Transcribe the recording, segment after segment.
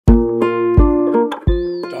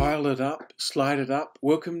it up, slide it up.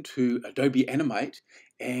 Welcome to Adobe Animate,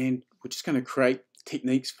 and we're just going to create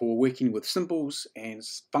techniques for working with symbols and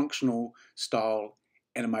functional style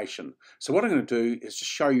animation. So what I'm going to do is just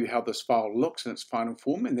show you how this file looks in its final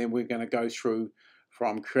form, and then we're going to go through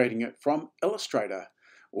from creating it from Illustrator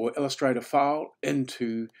or Illustrator file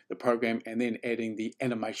into the program and then adding the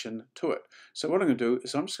animation to it. So what I'm going to do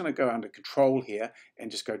is I'm just going to go under Control here and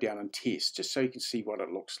just go down and test, just so you can see what it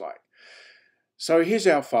looks like. So here's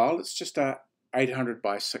our file. It's just a 800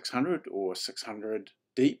 by 600 or 600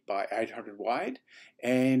 deep by 800 wide,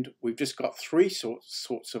 and we've just got three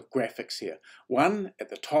sorts of graphics here. One at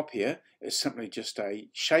the top here is simply just a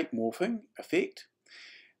shape morphing effect.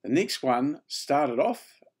 The next one started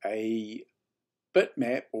off a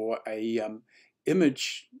bitmap or a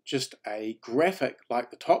image, just a graphic like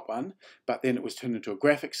the top one, but then it was turned into a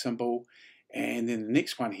graphic symbol. And then the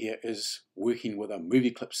next one here is working with a movie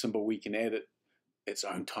clip symbol. We can add its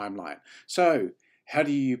own timeline. So how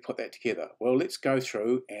do you put that together? Well, let's go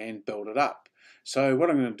through and build it up. So what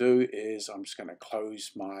I'm going to do is I'm just going to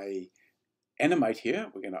close my Animate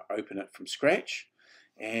here. We're going to open it from scratch,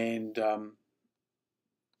 and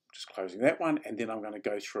just closing that one, and then I'm going to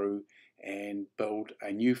go through and build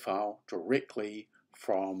a new file directly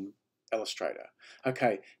from Illustrator.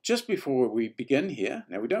 Okay, just before we begin here,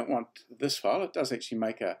 now we don't want this file. It does actually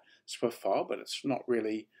make a Swift file, but it's not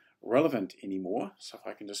really relevant anymore. So if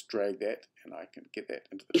I can just drag that and I can get that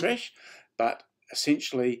into the trash. But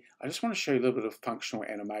essentially, I just want to show you a little bit of functional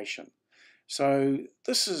animation. So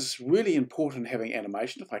this is really important, having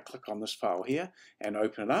animation. If I click on this file here and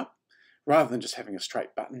open it up, rather than just having a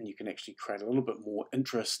straight button, you can actually create a little bit more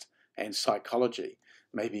interest and psychology.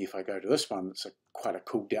 Maybe if I go to this one, it's quite a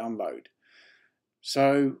cool download.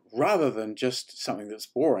 So rather than just something that's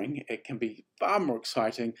boring, it can be far more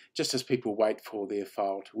exciting just as people wait for their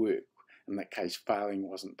file to work. In that case, failing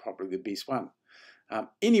wasn't probably the best one.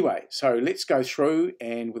 Anyway, so let's go through,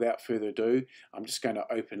 and without further ado, I'm just going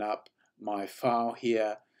to open up my file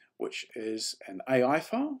here, which is an AI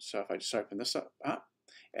file. So if I just open this up,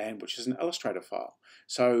 and which is an Illustrator file.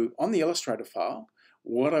 So on the Illustrator file,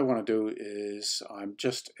 what I want to do is I'm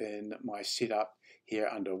just in my setup here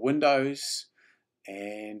under Windows,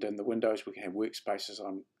 and in the Windows we can have workspaces.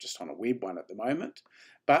 I'm just on a web one at the moment,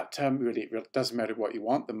 but really it doesn't matter what you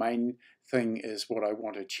want. The main thing is what I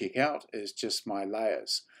want to check out is just my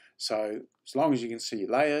layers. So as long as you can see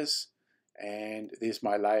layers, and there's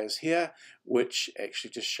my layers here, which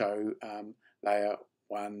actually just show layer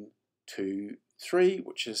 1, 2, 3,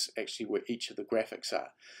 which is actually where each of the graphics are.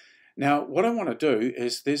 Now what I want to do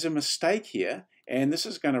is, there's a mistake here, and this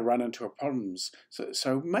is going to run into problems.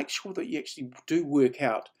 So make sure that you actually do work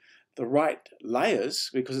out the right layers,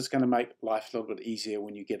 because it's going to make life a little bit easier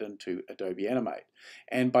when you get into Adobe Animate.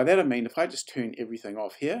 And by that I mean, if I just turn everything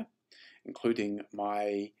off here, including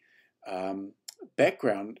my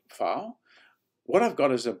background file, what I've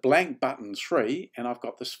got is a blank button 3, and I've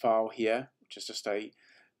got this file here, which is just a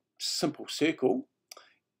simple circle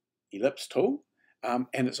ellipse tool. And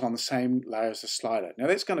it's on the same layer as the slider. Now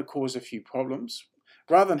that's going to cause a few problems.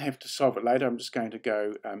 Rather than have to solve it later, I'm just going to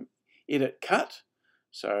go Edit Cut.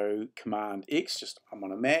 So Command X, I'm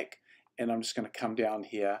on a Mac, and I'm just going to come down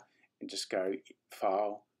here and just go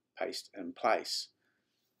File, Paste in Place.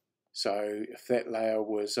 So if that layer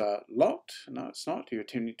was locked, no it's not, you're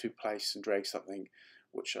attempting to place and drag something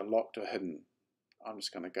which are locked or hidden. I'm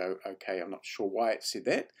just going to go OK. I'm not sure why it said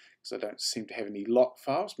that, because I don't seem to have any locked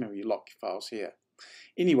files. Maybe you lock your files here.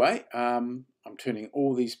 Anyway, I'm turning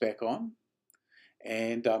all these back on,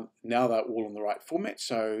 and now they're all in the right format.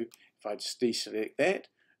 So if I just deselect that,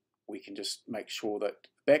 we can just make sure that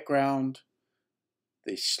background,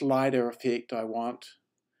 the slider effect I want,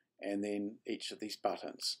 and then each of these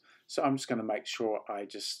buttons. So I'm just going to make sure I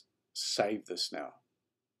just save this now.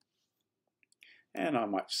 And I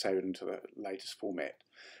might save it into the latest format.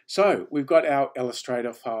 So we've got our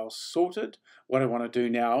Illustrator files sorted. What I want to do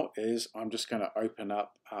now is I'm just going to open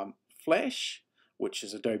up Flash, which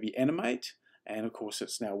is Adobe Animate, and of course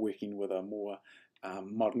it's now working with a more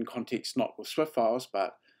modern context, not with Swift files,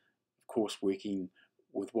 but of course working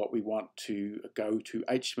with what we want to go to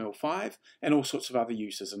HTML5 and all sorts of other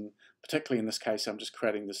uses, and particularly in this case I'm just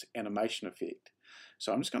creating this animation effect.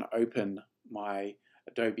 So I'm just going to open my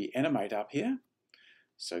Adobe Animate up here.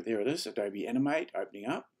 So there it is, Adobe Animate opening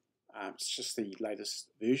up. It's just the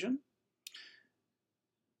latest version.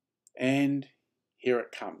 And here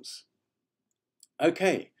it comes.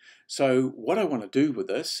 Okay, so what I want to do with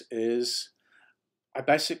this is I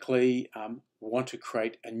basically want to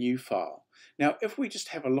create a new file. Now, if we just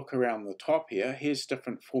have a look around the top here, here's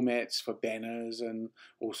different formats for banners and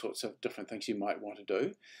all sorts of different things you might want to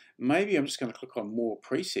do. Maybe I'm just going to click on more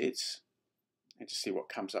presets and just see what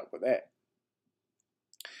comes up with that.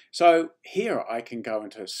 So here I can go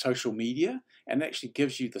into social media, and it actually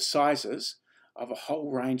gives you the sizes of a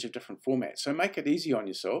whole range of different formats. So make it easy on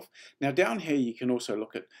yourself. Now down here you can also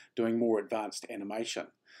look at doing more advanced animation.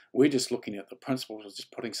 We're just looking at the principles of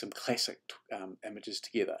just putting some classic images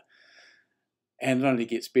together. And it only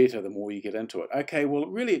gets better the more you get into it. Okay, well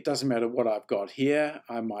really it doesn't matter what I've got here.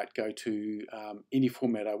 I might go to any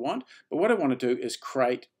format I want, but what I want to do is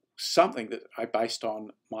create something that I based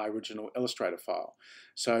on my original Illustrator file.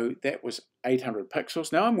 So that was 800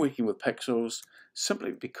 pixels. Now I'm working with pixels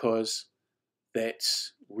simply because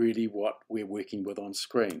that's really what we're working with on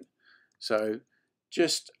screen. So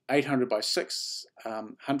just 800 by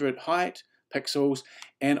 600 height pixels,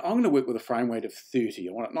 and I'm going to work with a frame rate of 30.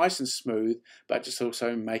 I want it nice and smooth, but just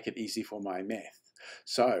also make it easy for my math.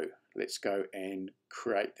 So let's go and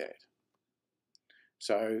create that.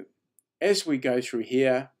 So as we go through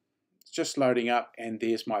here, it's just loading up, and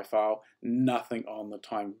there's my file, nothing on the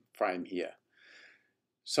time frame here.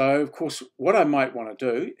 So of course what I might want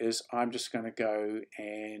to do is I'm just going to go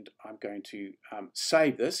and I'm going to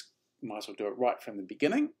save this. Might as well do it right from the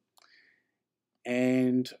beginning,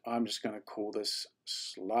 and I'm just going to call this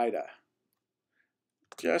slider,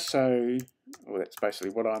 just so, well, that's basically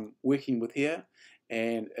what I'm working with here,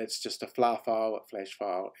 and it's just a FLAR file, a flash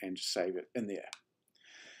file, and just save it in there.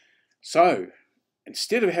 So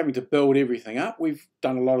instead of having to build everything up, we've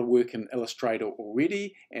done a lot of work in Illustrator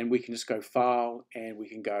already, and we can just go File and we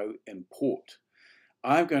can go Import.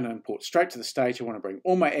 I'm going to import straight to the stage. I want to bring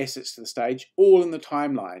all my assets to the stage, all in the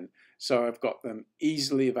timeline, so I've got them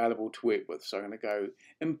easily available to work with. So I'm going to go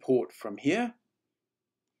Import from here,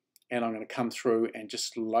 and I'm going to come through and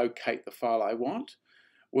just locate the file I want,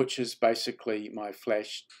 which is basically my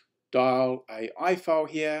Flash Dial AI file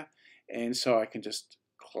here, and so I can just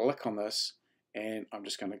click on this, and I'm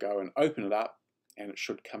just going to go and open it up, and it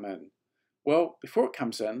should come in. Well, before it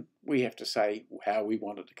comes in, we have to say how we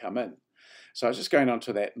want it to come in. So I was just going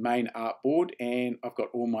onto that main artboard, and I've got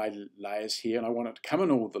all my layers here, and I want it to come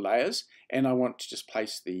in all the layers, and I want to just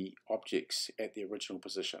place the objects at the original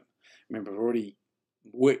position. Remember, I've already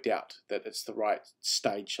worked out that it's the right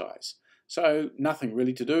stage size. So nothing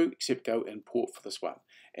really to do except go import for this one.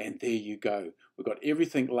 And there you go. We've got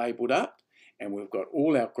everything labeled up, and we've got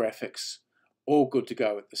all our graphics all good to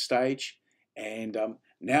go at the stage. And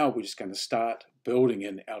now we're just going to start building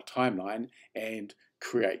in our timeline and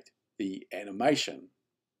create the animation.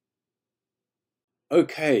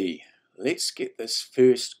 Okay, let's get this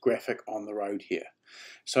first graphic on the road here.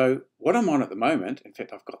 So what I'm on at the moment, in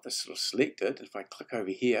fact I've got this sort of selected. If I click over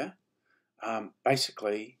here,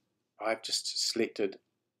 basically I've just selected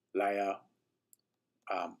layer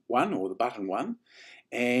 1, or the button 1,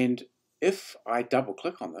 and if I double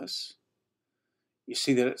click on this, you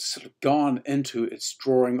see that it's sort of gone into its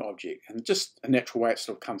drawing object, and just a natural way it's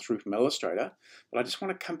sort of come through from Illustrator. But I just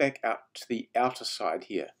want to come back out to the outer side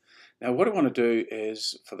here. Now what I want to do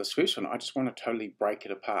is, for this first one, I just want to totally break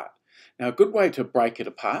it apart. Now a good way to break it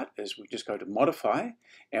apart is we just go to Modify,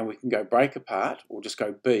 and we can go Break Apart, or just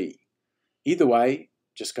go B. Either way,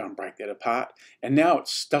 just go and break that apart. And now it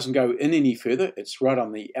doesn't go in any further, it's right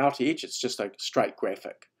on the outer edge, it's just a straight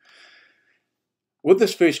graphic. With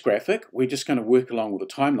this first graphic, we're just going to work along with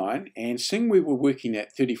the timeline, and seeing we were working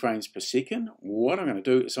at 30 frames per second, what I'm going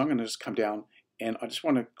to do is I'm going to just come down, and I just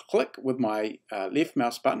want to click with my left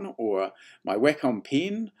mouse button or my Wacom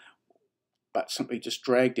pen, but simply just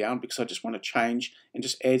drag down, because I just want to change and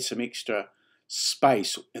just add some extra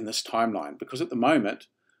space in this timeline, because at the moment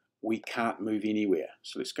we can't move anywhere.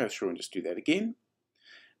 So let's go through and just do that again.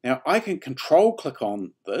 Now I can control click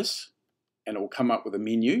on this, and it will come up with a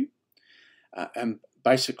menu. And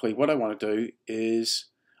basically what I want to do is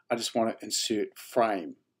I just want to insert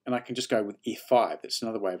frame, and I can just go with F5. That's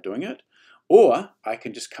another way of doing it. Or I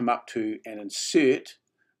can just come up to and insert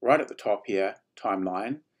right at the top here,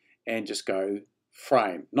 timeline, and just go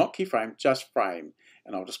frame, not keyframe, just frame,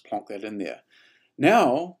 and I'll just plonk that in there.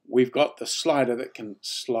 Now we've got the slider that can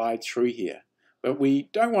slide through here, but we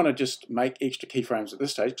don't want to just make extra keyframes at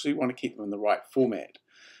this stage, because we want to keep them in the right format.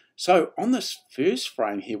 So on this first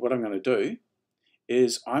frame here, what I'm going to do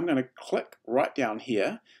is I'm going to click right down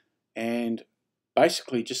here, and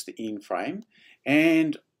basically just the end frame,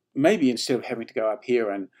 and maybe instead of having to go up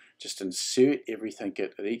here and just insert everything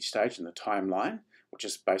at each stage in the timeline, which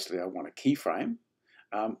is basically I want a keyframe,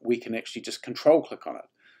 we can actually just control click on it.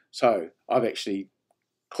 So I've actually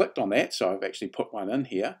clicked on that, so I've actually put one in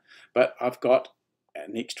here, but I've got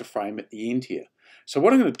an extra frame at the end here. So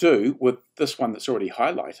what I'm going to do with this one that's already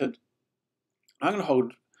highlighted, I'm going to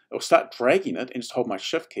hold, or start dragging it and just hold my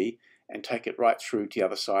shift key and take it right through to the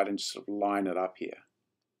other side and just sort of line it up here.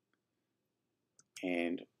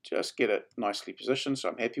 And just get it nicely positioned, so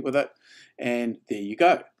I'm happy with it. And there you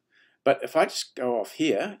go. But if I just go off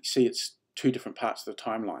here, you see it's two different parts of the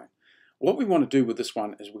timeline. What we want to do with this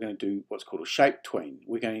one is we're going to do what's called a shape tween.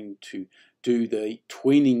 We're going to do the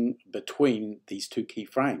tweening between these two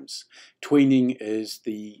keyframes. Tweening is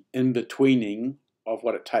the in-betweening of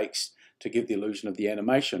what it takes to give the illusion of the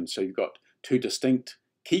animation. So you've got two distinct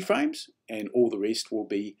keyframes and all the rest will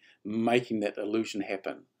be making that illusion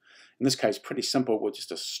happen. In this case, pretty simple with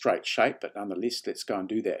just a straight shape, but nonetheless, let's go and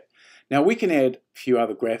do that. Now we can add a few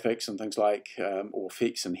other graphics and things like, or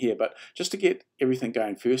effects in here, but just to get everything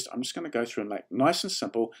going first, I'm just going to go through and make it nice and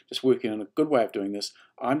simple, just working on a good way of doing this.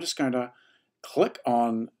 I'm just going to click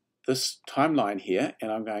on this timeline here,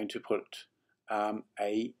 and I'm going to put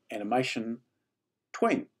a animation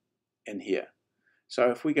tween in here. So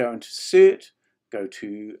if we go into Insert, go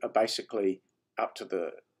to basically up to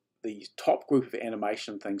the top group of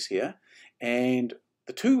animation things here, and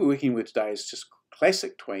the two we're working with today is just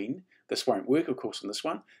classic tween. This won't work, of course, in this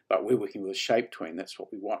one, but we're working with a shape tween. That's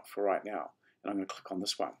what we want for right now. And I'm going to click on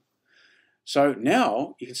this one. So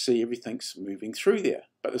now you can see everything's moving through there,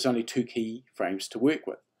 but there's only two key frames to work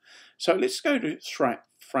with. So let's go to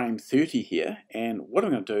frame 30 here, and what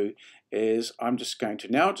I'm going to do is I'm just going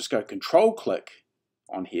to now just go Control click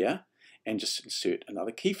on here and just insert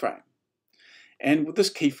another keyframe. And with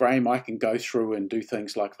this keyframe, I can go through and do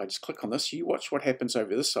things like, if I just click on this, you watch what happens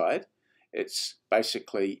over this side. It's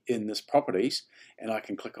basically in this properties, and I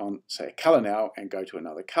can click on, say, a color now and go to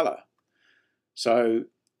another color. So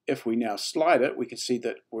if we now slide it, we can see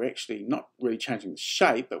that we're actually not really changing the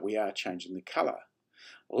shape, but we are changing the color.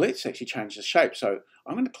 Let's actually change the shape. So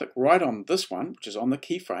I'm going to click right on this one, which is on the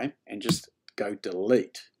keyframe, and just go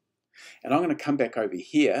delete. And I'm going to come back over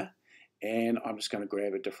here, and I'm just going to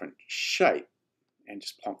grab a different shape and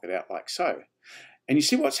just plonk it out like so. And you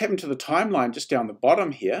see what's happened to the timeline just down the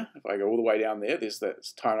bottom here. If I go all the way down there, there's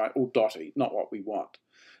this timeline all dotty, not what we want.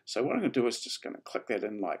 So what I'm going to do is just going to click that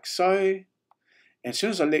in like so. And as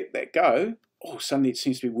soon as I let that go, oh, suddenly it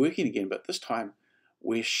seems to be working again, but this time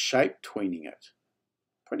we're shape tweening it.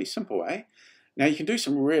 Pretty simple, eh? Now you can do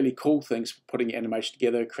some really cool things for putting animation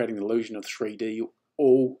together, creating the illusion of 3D,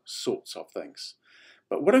 all sorts of things.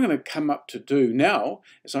 But what I'm going to come up to do now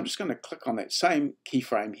is I'm just going to click on that same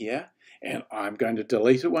keyframe here, and I'm going to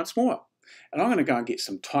delete it once more. And I'm going to go and get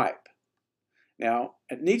some type. Now,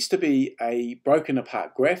 it needs to be a broken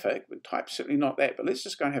apart graphic, but type's certainly not that, but let's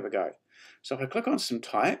just go and have a go. So if I click on some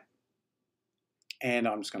type, and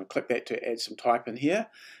I'm just going to click that to add some type in here,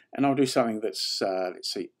 and I'll do something that's,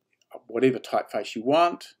 let's see, whatever typeface you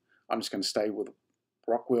want. I'm just going to stay with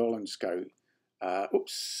Rockwell and just go,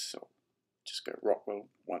 oops, just go Rockwell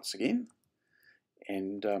once again,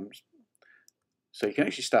 and so you can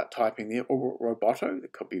actually start typing there, or Roboto,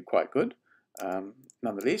 that could be quite good.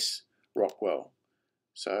 Nonetheless, Rockwell.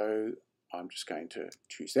 So I'm just going to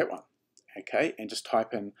choose that one, okay, and just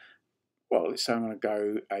type in, well, let's say I'm going to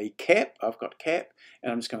go a cap. I've got cap,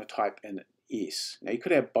 and I'm just going to type in S. Now you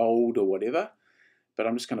could have bold or whatever, but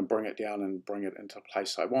I'm just going to bring it down and bring it into the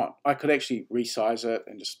place I want. I could actually resize it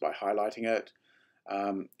and just by highlighting it,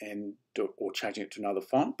 or changing it to another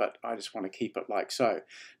font, but I just want to keep it like so.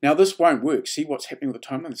 Now this won't work. See what's happening with the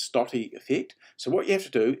timeline, this dotty effect. So what you have to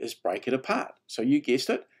do is break it apart. So you guessed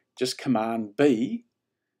it, just Command B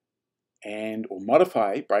or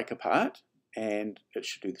modify break apart, and it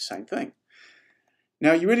should do the same thing.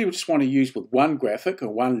 Now you really just want to use with one graphic or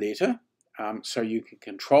one letter, so you can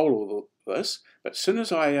control all of this, but as soon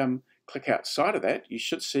as I click outside of that, you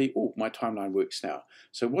should see, oh, my timeline works now.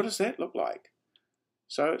 So what does that look like?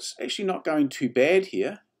 So it's actually not going too bad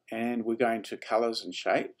here, and we're going to colors and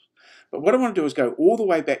shapes. But what I want to do is go all the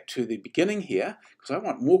way back to the beginning here, because I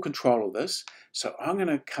want more control of this. So I'm going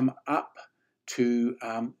to come up to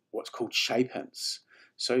what's called shape hints.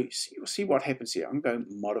 So you'll see what happens here. I'm going to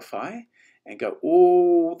go modify and go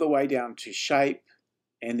all the way down to shape,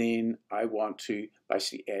 and then I want to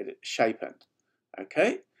basically add a shape hint.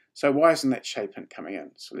 Okay, so why isn't that shape hint coming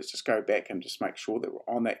in? So let's just go back and just make sure that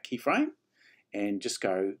we're on that keyframe, and just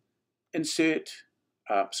go insert,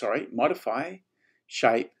 modify,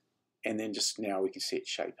 shape, and then just now we can set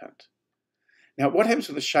shape hint. Now what happens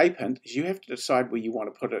with the shape hint is you have to decide where you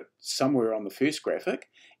want to put it somewhere on the first graphic,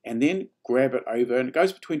 and then grab it over, and it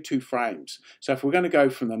goes between two frames. So if we're going to go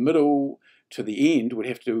from the middle to the end, we'd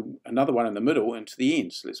have to do another one in the middle and to the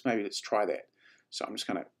end. So let's try that. So I'm just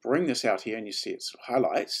going to bring this out here, and you see it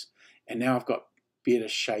highlights, and now I've got better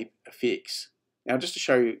shape effects. Now, just to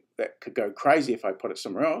show you that could go crazy if I put it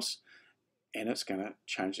somewhere else, and it's going to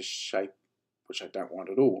change the shape, which I don't want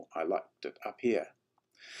at all. I liked it up here.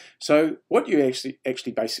 So what you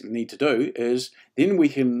actually basically need to do is then we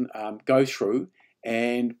can go through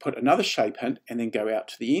and put another shape hint and then go out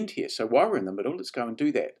to the end here. So while we're in the middle, let's go and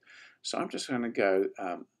do that. So I'm just going to go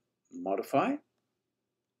modify,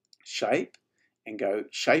 shape, and go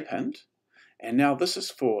shape hint. And now this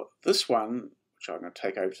is for this one, which I'm going to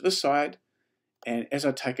take over to this side. And as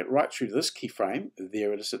I take it right through to this keyframe,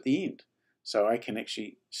 there it is at the end. So I can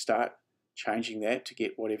actually start changing that to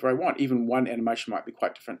get whatever I want. Even one animation might be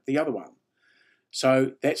quite different to the other one.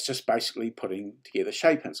 So that's just basically putting together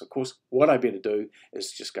shape hints. Of course, what I better do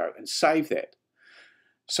is just go and save that.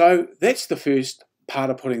 So that's the first part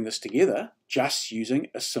of putting this together, just using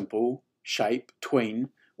a simple shape tween,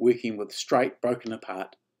 working with straight, broken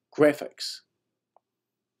apart graphics.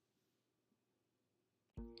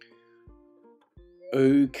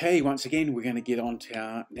 Okay, once again, we're going to get on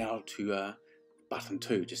to now to button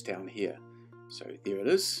 2, just down here. So there it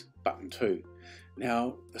is, button 2.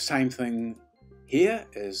 Now, the same thing here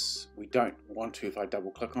is we don't want to, if I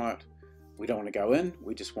double click on it, we don't want to go in,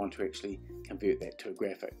 we just want to actually convert that to a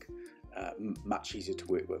graphic. Much easier to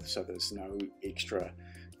work with, so there's no extra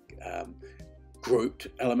grouped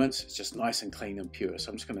elements, it's just nice and clean and pure. So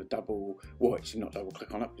I'm just going to actually not double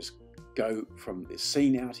click on it, just go from the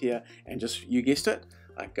scene out here and just, you guessed it,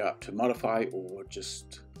 I go up to modify or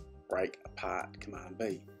just break apart, Command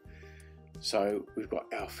B. So we've got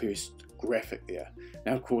our first graphic there.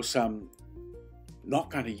 Now of course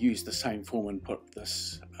not going to use the same form and put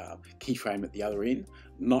this keyframe at the other end,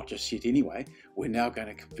 not just yet anyway. We're now going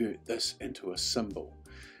to convert this into a symbol.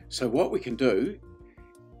 So what we can do,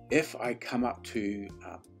 if I come up to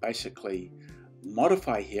basically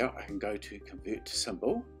modify here, I can go to convert to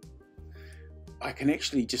symbol. I can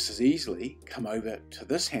actually just as easily come over to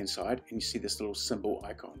this hand side and you see this little symbol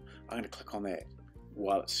icon. I'm going to click on that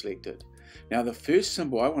while it's selected. Now the first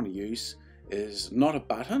symbol I want to use is not a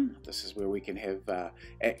button. This is where we can have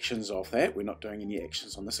actions off that. We're not doing any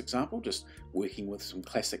actions on this example, just working with some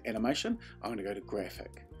classic animation. I'm going to go to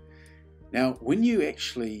graphic. Now when you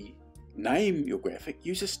actually name your graphic,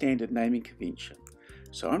 use a standard naming convention.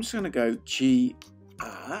 So I'm just going to go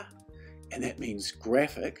GR, and that means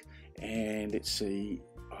graphic. And let's see,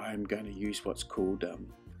 I'm going to use what's called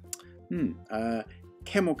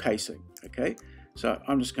camel casing. Okay, so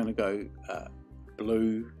I'm just going to go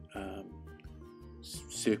blue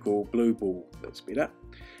circle, blue ball. That's better.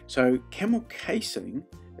 So camel casing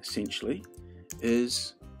essentially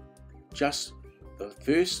is just the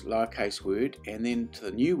first lowercase word and then to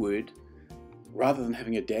the new word, rather than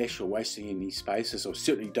having a dash or wasting any spaces, or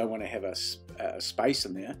certainly don't want to have a space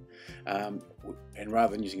in there, and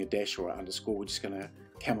rather than using a dash or an underscore, we're just going to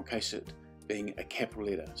camel case it being a capital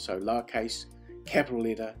letter. So lowercase, capital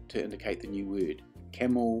letter to indicate the new word,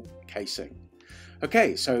 camel casing.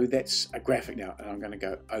 Okay, so that's a graphic now, and I'm going to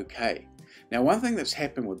go OK. Now one thing that's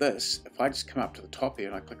happened with this, if I just come up to the top here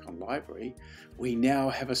and I click on library, we now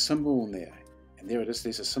have a symbol in there. And there it is,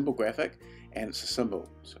 there's a symbol graphic, and it's a symbol.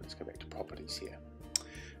 So let's go back to properties here.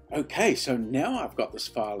 Okay, so now I've got this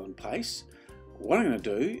file in place. What I'm going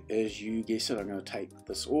to do is, you guess it, I'm going to take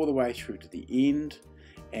this all the way through to the end,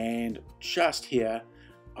 and just here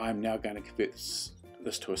I'm now going to convert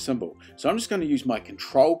this to a symbol. So I'm just going to use my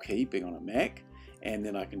control key, being on a Mac, and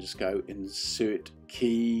then I can just go insert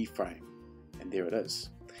keyframe, and there it is,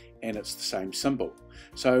 and it's the same symbol.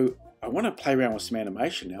 So I want to play around with some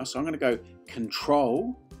animation now, so I'm going to go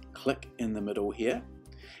control, click in the middle here,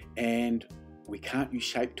 and we can't use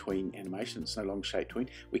shape tween animation, it's no longer shape tween.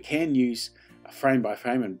 We can use a frame by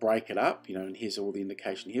frame and break it up, you know, and here's all the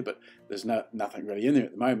indication here, but there's nothing really in there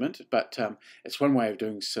at the moment. But it's one way of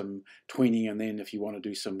doing some tweening, and then if you want to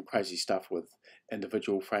do some crazy stuff with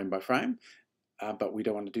individual frame by frame, but we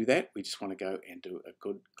don't want to do that. We just want to go and do a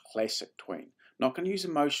good classic tween. Not going to use a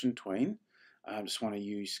motion tween, I just want to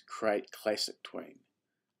use create classic tween.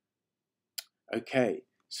 Okay,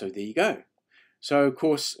 so there you go. So of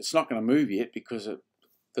course it's not going to move yet because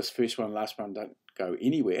this first one and last one don't go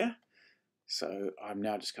anywhere. So I'm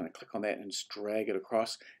now just going to click on that and just drag it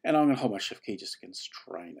across, and I'm going to hold my shift key just to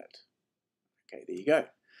constrain it. Okay, there you go.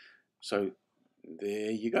 So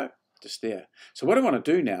there you go, just there. So what I want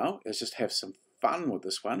to do now is just have some fun with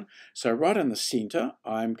this one. So right in the center,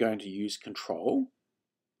 I'm going to use control,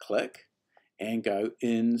 click, and go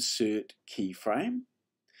insert keyframe.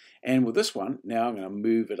 And with this one, now I'm going to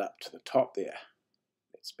move it up to the top there.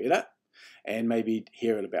 That's better. And maybe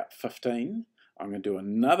here at about 15, I'm going to do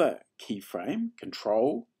another keyframe,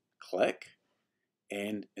 control, click,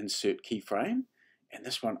 and insert keyframe. and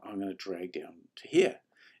this one I'm going to drag down to here.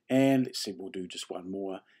 And let's see, we'll do just one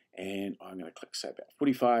more, and I'm going to click, say, about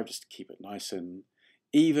 45, just to keep it nice and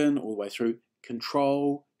even all the way through.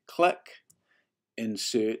 Control, click,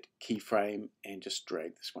 insert keyframe, and just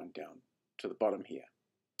drag this one down to the bottom here.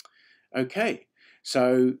 Okay,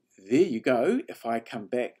 so there you go. If I come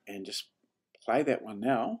back and just play that one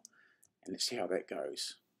now, and let's see how that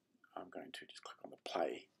goes. I'm going to just click on the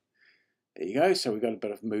play. There you go, so we've got a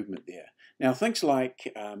bit of movement there. Now things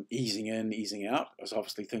like easing in, easing out is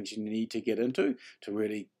obviously things you need to get into to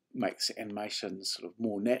really make this animation sort of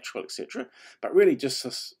more natural, etc. But really just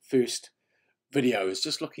this first video is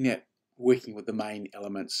just looking at working with the main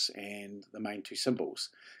elements and the main two symbols,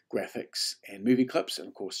 graphics and movie clips, and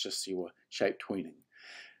of course just your shape tweening.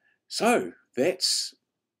 So that's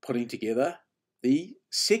putting together the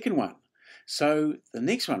second one. So the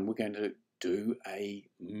next one we're going to do a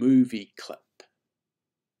movie clip.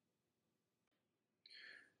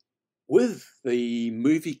 With the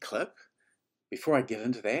movie clip, before I get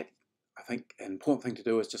into that, I think an important thing to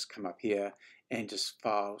do is just come up here and just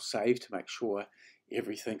file save to make sure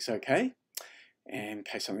everything's okay. And in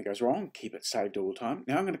case something goes wrong, keep it saved all the time.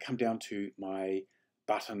 Now I'm going to come down to my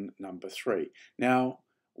button number 3. Now,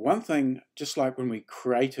 one thing, just like when we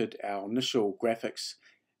created our initial graphics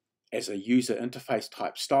as a user interface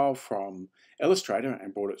type style from Illustrator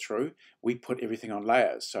and brought it through, we put everything on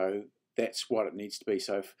layers. So that's what it needs to be.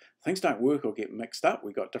 So if things don't work or get mixed up,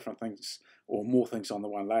 we've got different things or more things on the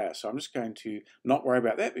one layer. So I'm just going to not worry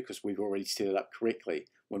about that because we've already set it up correctly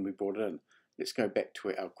when we brought it in. Let's go back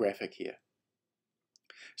to our graphic here.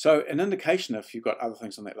 So an indication if you've got other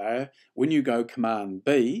things on that layer, when you go Command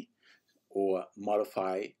B or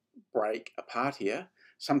modify break apart here,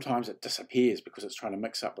 sometimes it disappears because it's trying to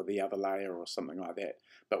mix up with the other layer or something like that.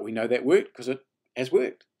 But we know that worked because it has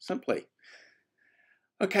worked, simply.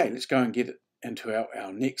 Okay, let's go and get it into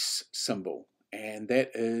our next symbol. And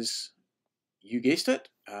that is, you guessed it.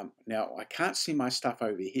 Now, I can't see my stuff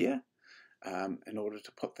over here in order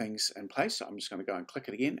to put things in place. So I'm just going to go and click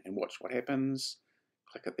it again and watch what happens.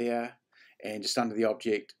 Click it there. And just under the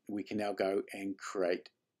object, we can now go and create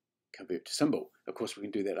convert to symbol. Of course, we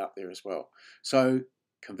can do that up there as well. So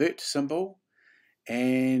convert to symbol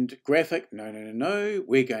and graphic, no.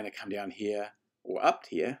 We're going to come down here or up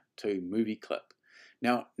here to movie clip.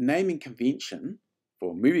 Now, naming convention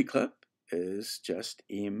for movie clip is just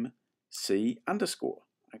MC underscore,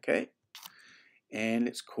 okay? And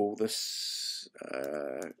let's call this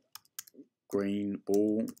green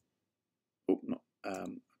ball. Oh, no, I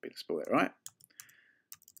better spell that right.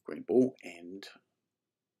 Green ball, and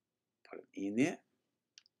put an E in there.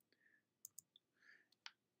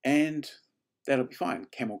 And that'll be fine.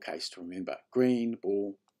 Camel case to remember. Green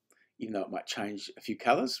ball, even though it might change a few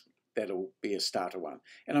colors, that'll be a starter one.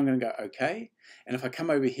 And I'm going to go OK. And if I come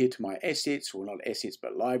over here to my assets, or not assets,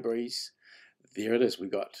 but libraries, there it is.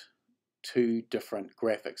 We've got two different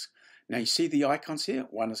graphics. Now you see the icons here.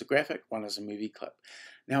 One is a graphic, one is a movie clip.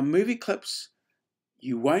 Now movie clips,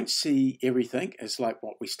 you won't see everything. It's like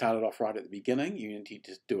what we started off right at the beginning. You need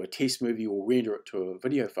to do a test movie or render it to a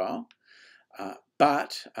video file.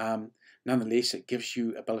 But nonetheless, it gives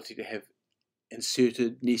you ability to have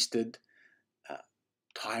inserted, nested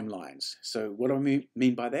timelines. So what do I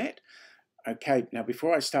mean by that? Okay, now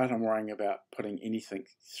before I start, I'm worrying about putting anything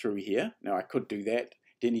through here. Now I could do that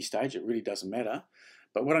at any stage, it really doesn't matter.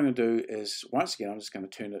 But what I'm going to do is, once again, I'm just going to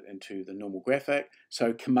turn it into the normal graphic.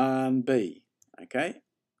 So Command B, okay?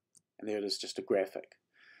 And there it is, just a graphic.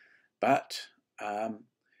 But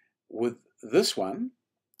with this one,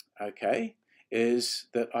 okay, is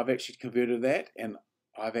that I've actually converted that and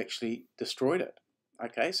I've actually destroyed it.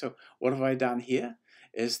 Okay, so what have I done here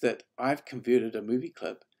is that I've converted a movie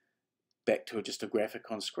clip back to just a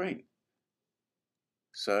graphic on screen.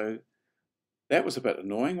 So that was a bit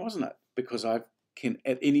annoying, wasn't it? Because I can,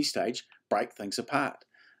 at any stage, break things apart.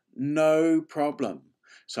 No problem.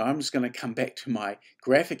 So I'm just going to come back to my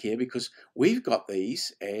graphic here because we've got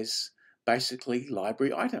these as basically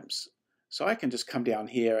library items. So I can just come down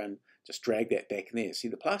here and just drag that back in there. See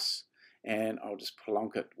the plus? And I'll just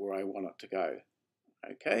plonk it where I want it to go.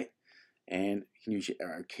 Okay, and you can use your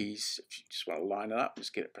arrow keys if you just want to line it up,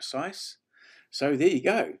 just get it precise. So there you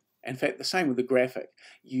go. In fact, the same with the graphic.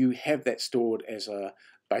 You have that stored as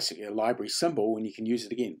basically a library symbol and you can use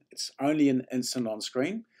it again. It's only an instant on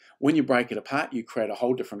screen. When you break it apart, you create a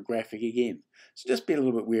whole different graphic again. So just be a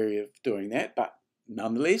little bit wary of doing that, but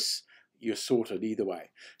nonetheless, you're sorted either way.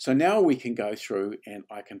 So now we can go through and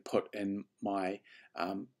I can put in my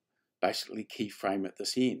basically keyframe at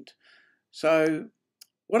this end. So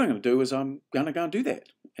what I'm going to do is I'm going to go and do that.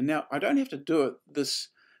 And now I don't have to do it this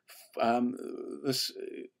this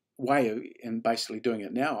way in basically doing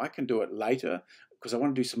it now. I can do it later because I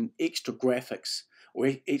want to do some extra graphics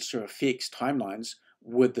or extra effects timelines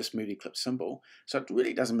with this movie clip symbol. So it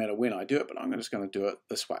really doesn't matter when I do it, but I'm just going to do it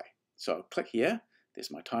this way. So I'll click here,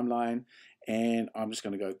 there's my timeline, and I'm just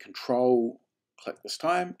going to go Control click this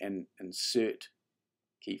time and insert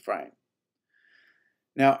keyframe.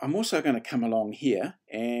 Now I'm also going to come along here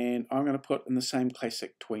and I'm going to put in the same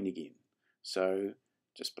classic tween again. So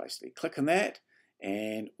just basically click on that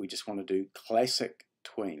and we just want to do classic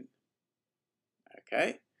tween.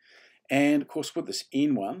 Okay, and of course with this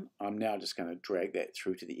end one I'm now just going to drag that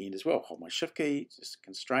through to the end as well. Hold my shift key, just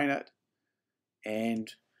constrain it,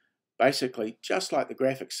 and basically just like the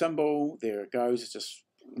graphic symbol, there it goes. It's just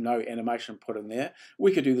no animation put in there.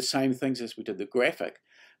 We could do the same things as we did the graphic,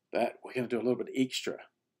 but we're going to do a little bit extra.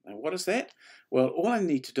 And what is that? Well, all I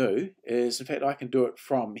need to do is, in fact, I can do it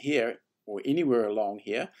from here or anywhere along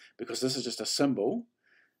here because this is just a symbol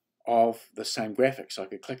of the same graphic. So I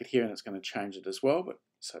could click it here and it's going to change it as well, but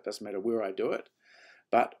so it doesn't matter where I do it.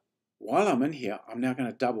 But while I'm in here, I'm now going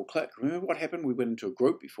to double click. Remember what happened? We went into a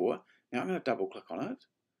group before. Now I'm going to double click on it.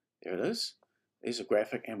 There it is. There's a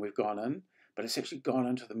graphic and we've gone in, but it's actually gone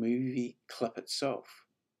into the movie clip itself.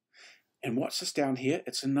 And what's this down here?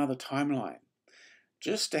 It's another timeline.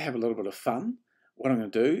 Just to have a little bit of fun, what I'm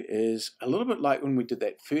going to do is a little bit like when we did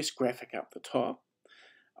that first graphic up the top.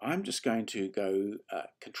 I'm just going to go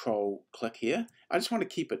Control click here. I just want to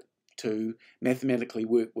keep it to mathematically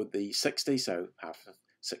work with the 60, so half of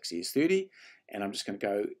 60 is 30. And I'm just going to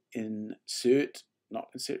go Insert, not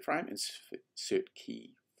Insert Frame, Insert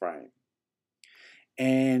Keyframe.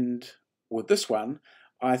 And with this one,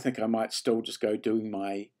 I think I might still just go doing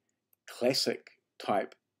my classic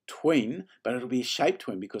type tween, but it'll be a shape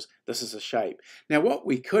tween because this is a shape. Now what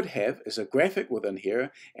we could have is a graphic within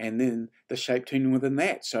here and then the shape tween within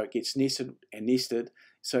that, so it gets nested and nested,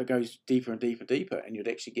 so it goes deeper and deeper and deeper, and you'd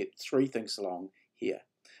actually get three things along here.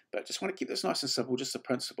 But just want to keep this nice and simple, just the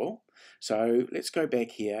principle. So let's go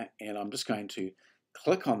back here and I'm just going to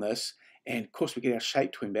click on this, and of course we get our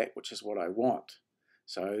shape tween back, which is what I want.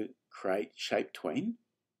 So create shape tween.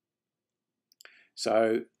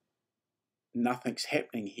 So nothing's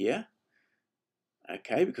happening here,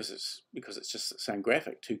 okay, because it's just the same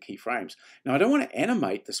graphic, 2 keyframes. Now I don't want to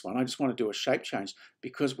animate this one, I just want to do a shape change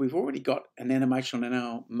because we've already got an animation in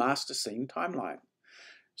our master scene timeline.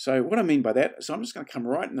 So what I mean by that is I'm just going to come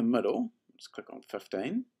right in the middle, just click on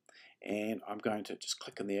 15, and I'm going to just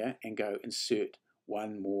click in there and go insert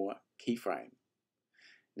one more keyframe.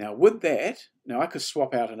 Now with that, now I could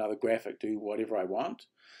swap out another graphic, do whatever I want,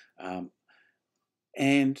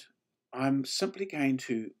 and I'm simply going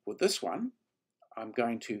to, with this one, I'm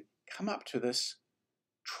going to come up to this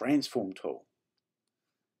transform tool.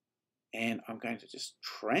 And I'm going to just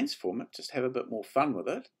transform it, just have a bit more fun with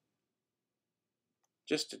it,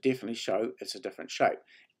 just to definitely show it's a different shape.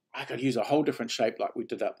 I could use a whole different shape like we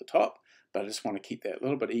did up the top, but I just want to keep that a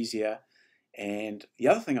little bit easier. And the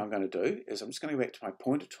other thing I'm going to do is I'm just going to go back to my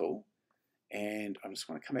pointer tool, and I'm just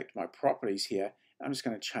going to come back to my properties here. I'm just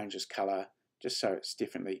going to change this color just so it's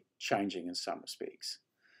definitely changing in some respects.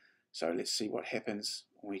 So let's see what happens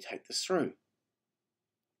when we take this through.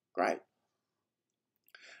 Great.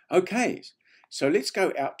 Okay, so let's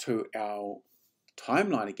go out to our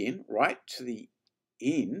timeline again, right to the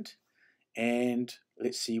end, and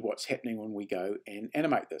let's see what's happening when we go and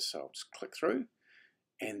animate this. So I'll just click through,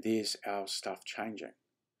 and there's our stuff changing.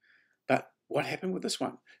 But what happened with this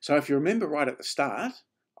one? So if you remember right at the start,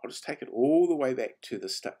 I'll just take it all the way back to the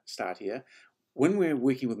start here. When we're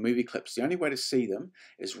working with movie clips, the only way to see them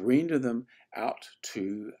is render them out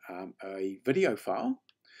to a video file,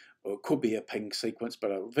 or it could be a ping sequence,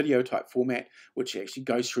 but a video type format, which actually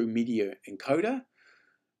goes through media encoder.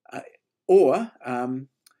 Or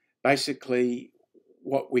basically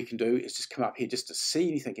what we can do is just come up here just to see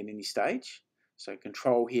anything in any stage. So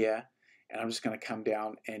Control here, and I'm just going to come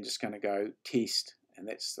down and just going to go test, and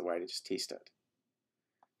that's the way to just test it.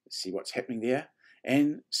 Let's see what's happening there,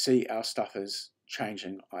 and see our stuff is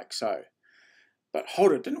changing like so. But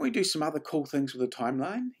hold it, didn't we do some other cool things with the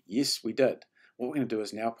timeline? Yes, we did. What we're going to do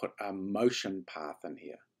is now put a motion path in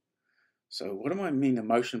here. So what do I mean a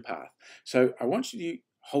motion path? So I want you to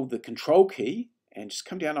hold the Control key and just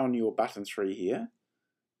come down on your button 3 here.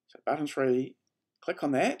 So button 3, click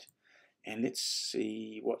on that, and let's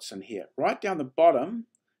see what's in here. Right down the bottom,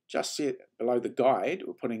 just see it below the guide,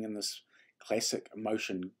 we're putting in this classic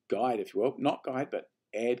motion guide, if you will. Not guide, but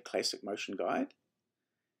add classic motion guide.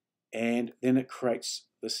 And then it creates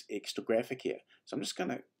this extra graphic here. So I'm just going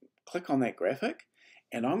to click on that graphic,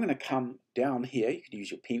 and I'm going to come down here. You could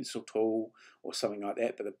use your pencil tool or something like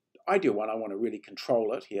that, but ideal one, I want to really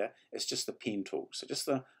control it here, is just the pen tool. So just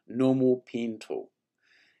the normal pen tool.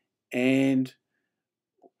 And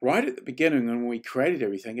right at the beginning, when we created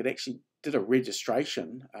everything, it actually did a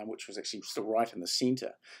registration, which was actually still right in the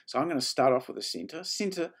center. So I'm going to start off with the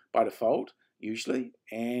center by default, usually.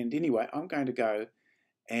 And anyway, I'm going to go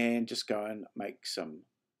and just go and make some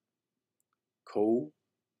cool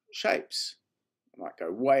shapes. I might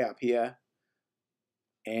go way up here,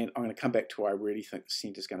 and I'm going to come back to where I really think the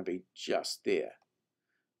center is going to be just there.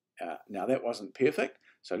 Now that wasn't perfect,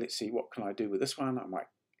 so let's see what can I do with this one. I might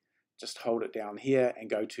just hold it down here and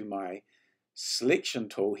go to my selection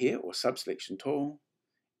tool here, or sub-selection tool,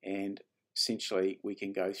 and essentially we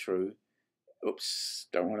can go through, oops,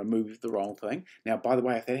 don't want to move the wrong thing. Now, by the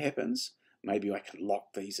way, if that happens, maybe I can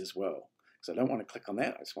lock these as well. So I don't want to click on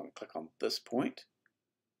that, I just want to click on this point,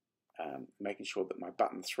 making sure that my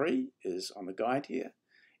button 3 is on the guide here,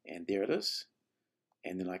 and there it is.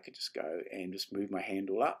 And then I could just go and just move my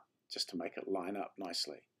handle up just to make it line up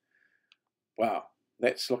nicely. Wow.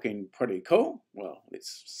 That's looking pretty cool. Well,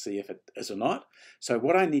 let's see if it is or not. So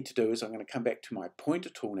what I need to do is I'm going to come back to my pointer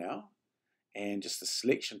tool now, and just the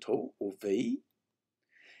selection tool, or V,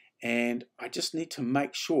 and I just need to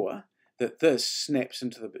make sure that this snaps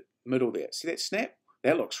into the middle there. See that snap?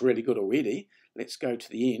 That looks really good already. Let's go to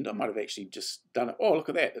the end. I might have actually just done it. Oh, look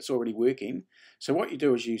at that. It's already working. So what you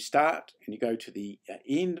do is you start and you go to the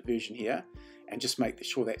end version here and just make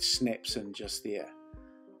sure that snaps in just there.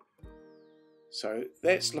 So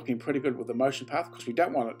that's looking pretty good with the motion path, because we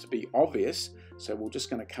don't want it to be obvious. So we're just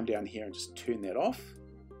going to come down here and just turn that off.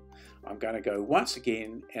 I'm going to go once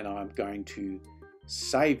again and I'm going to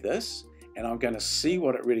save this, and I'm going to see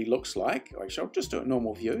what it really looks like. Actually, I'll just do a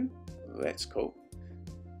normal view. That's cool.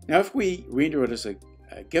 Now if we render it as a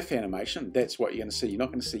GIF animation, that's what you're going to see. You're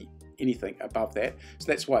not going to see anything above that. So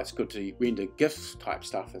that's why it's good to render GIF type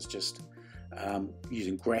stuff. It's just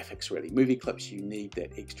using graphics really. Movie clips, you need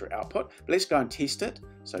that extra output. But let's go and test it.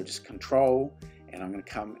 So just Control, and I'm going to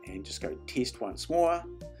come and just go test once more.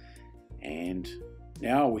 And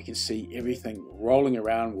now we can see everything rolling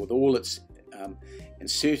around with all its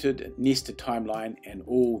inserted, nested timeline and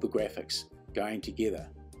all the graphics going together.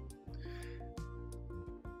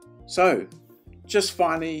 So just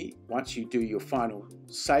finally, once you do your final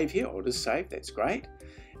save here, or it is saved, that's great.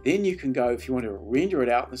 Then you can go, if you want to render it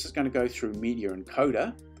out, this is going to go through Media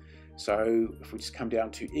Encoder. So if we just come down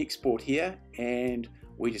to Export here, and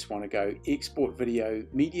we just want to go Export Video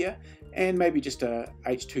Media, and maybe just a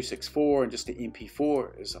H.264 and just an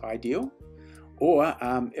MP4 is ideal. Or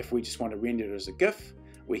if we just want to render it as a GIF,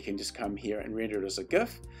 we can just come here and render it as a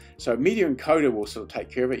GIF. So Media Encoder will sort of take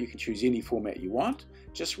care of it. You can choose any format you want.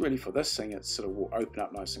 Just really for this thing, it sort of will open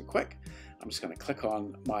up nice and quick. I'm just going to click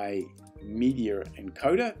on my Media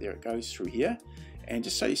Encoder. There it goes through here. And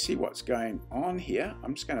just so you see what's going on here,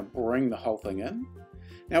 I'm just going to bring the whole thing in.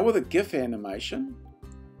 Now with a GIF animation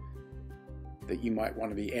that you might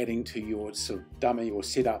want to be adding to your sort of dummy or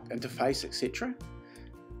setup interface, etc.,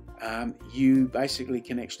 you basically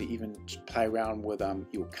can actually even play around with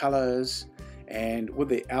your colors, and with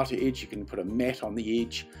the outer edge you can put a matte on the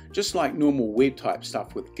edge, just like normal web type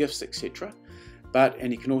stuff with GIFs, etc.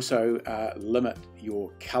 And you can also limit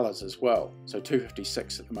your colors as well. So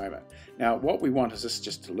 256 at the moment. Now what we want is this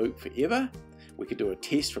just to loop forever. We could do a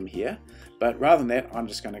test from here, but rather than that, I'm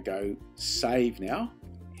just going to go save now,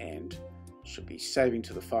 and should be saving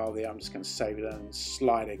to the file there. I'm just going to save it in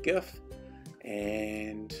slider GIF,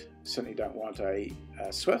 and certainly don't want a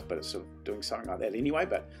Swift, but it's sort of doing something like that anyway,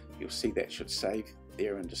 but you'll see that should save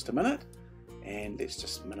there in just a minute. And let's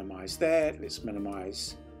just minimize that. Let's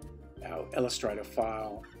minimize our Illustrator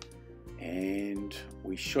file, and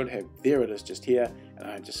we should have, there it is just here, and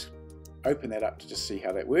I just open that up to just see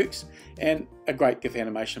how that works. And a great GIF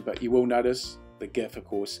animation, but you will notice the GIF of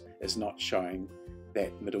course is not showing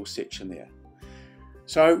that middle section there.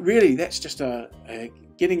 So really that's just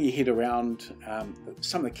getting your head around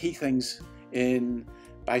some of the key things in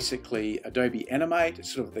basically Adobe Animate.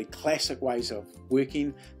 It's sort of the classic ways of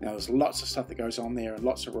working. Now there's lots of stuff that goes on there and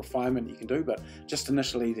lots of refinement you can do, but just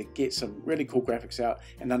initially to get some really cool graphics out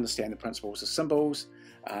and understand the principles of symbols,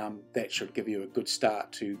 that should give you a good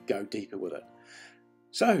start to go deeper with it.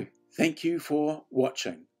 So thank you for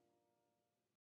watching.